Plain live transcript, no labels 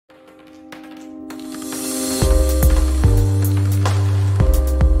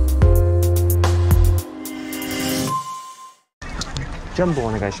ジャンボ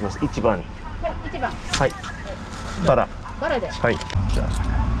お願いします。1番。はい、1番。はい。バラ。バラで。はい。じゃあ。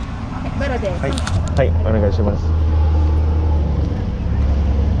はい、バラで。はい。はい、お願いします。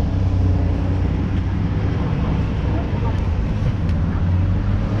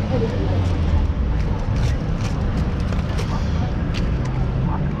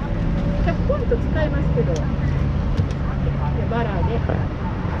100ポイント使いますけど、バラで。はい。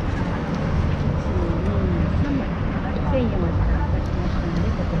1、2、3枚。1000円まで出しましたので、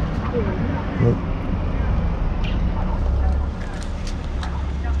ここで。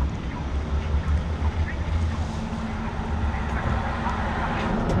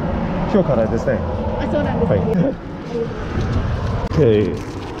今日からですね。あ、そうなんですね。Okay.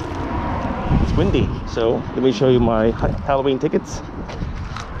 It's windy, so let me show you my Halloween tickets.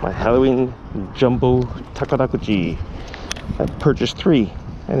 My Halloween jumbo takarakuji. I purchased 3,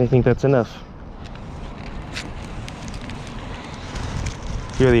 and I think that's enough.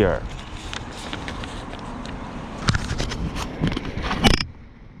 Here they are.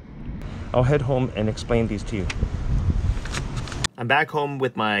 I'll head home and explain these to you. I'm back home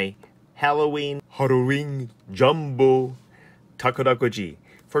with my Halloween jumbo takarakuji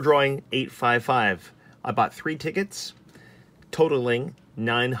for drawing 855. I bought 3 tickets, totaling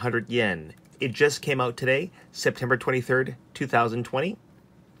 900 yen. It just came out today, September 23rd, 2020.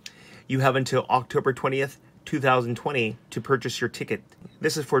 You have until October 20th, 2020 to purchase your ticket.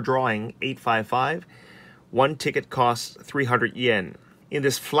 This is for drawing 855. 1 ticket costs 300 yen. In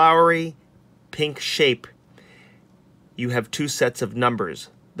this flowery pink shape, you have 2 sets of numbers.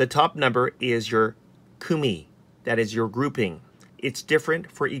 The top number is your kumi, that is your grouping. It's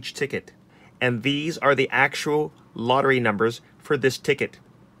different for each ticket. And these are the actual lottery numbers for this ticket.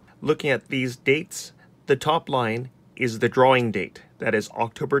 Looking at these dates, the top line is the drawing date. That is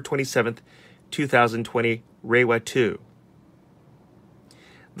October 27th, 2020, Reiwa 2.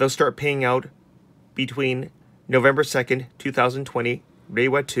 They'll start paying out between November 2nd, 2020,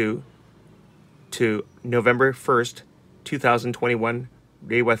 Reiwa 2, to November 1st, 2021,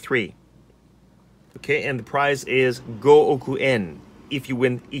 Reiwa 3. Okay, and the prize is Go Oku En if you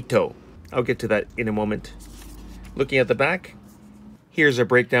win Ito. I'll get to that in a moment. Looking at the back, here's a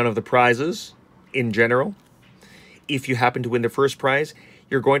breakdown of the prizes in general. If you happen to win the first prize,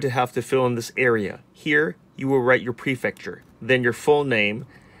 you're going to have to fill in this area. Here, you will write your prefecture, then your full name,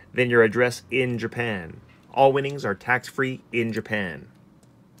 then your address in Japan. All winnings are tax-free in Japan.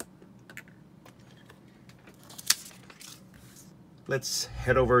 Let's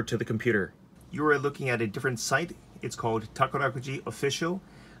head over to the computer. You are looking at a different site. It's called Takarakuji Official,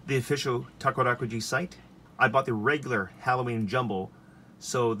 the official Takarakuji site. I bought the regular Halloween Jumbo,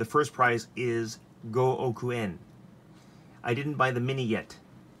 so the first prize is Go Oku En. I didn't buy the mini yet.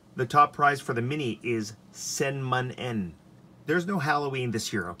 The top prize for the mini is Senman En. There's no Halloween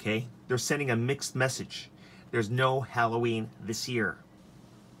this year, okay? They're sending a mixed message. There's no Halloween this year.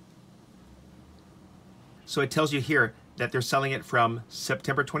 So it tells you here that they're selling it from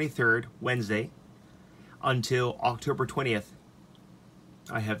September 23rd, Wednesday, until October 20th.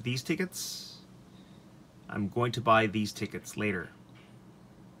 I have these tickets. I'm going to buy these tickets later.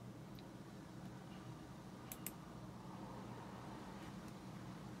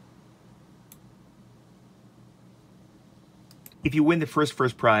 If you win the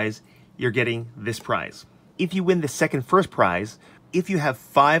first prize, you're getting this prize. If you win the second first prize, if you have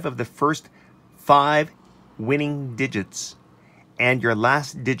 5 of the first 5 winning digits, and your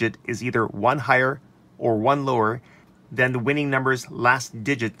last digit is either 1 higher or 1 lower than the winning number's last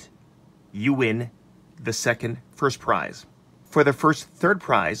digit, you win the second first prize. For the third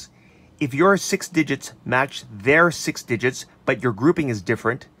prize, if your 6 digits match their 6 digits, but your grouping is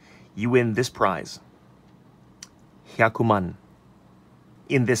different, you win this prize. Hyakuman.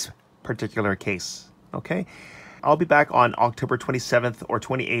 In this particular case, okay? I'll be back on October 27th or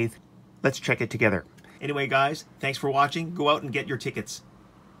 28th. Let's check it together. Anyway, guys, thanks for watching. Go out and get your tickets.